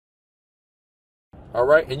all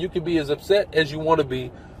right? And you can be as upset as you want to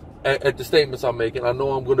be at the statements I'm making. I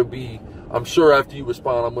know I'm going to be, I'm sure after you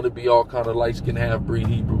respond, I'm going to be all kind of light-skinned, half-breed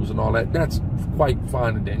Hebrews and all that. That's quite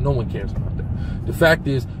fine and dandy. No one cares about that. The fact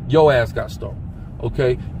is, your ass got stalked.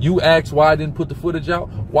 Okay, you asked why I didn't put the footage out.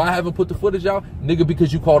 Why I haven't put the footage out? Nigga,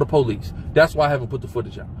 because you called the police. That's why I haven't put the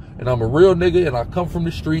footage out. And I'm a real nigga, and I come from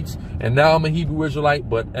the streets, and now I'm a Hebrew Israelite,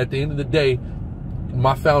 but at the end of the day,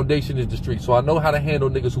 my foundation is the street. So I know how to handle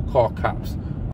niggas who call cops.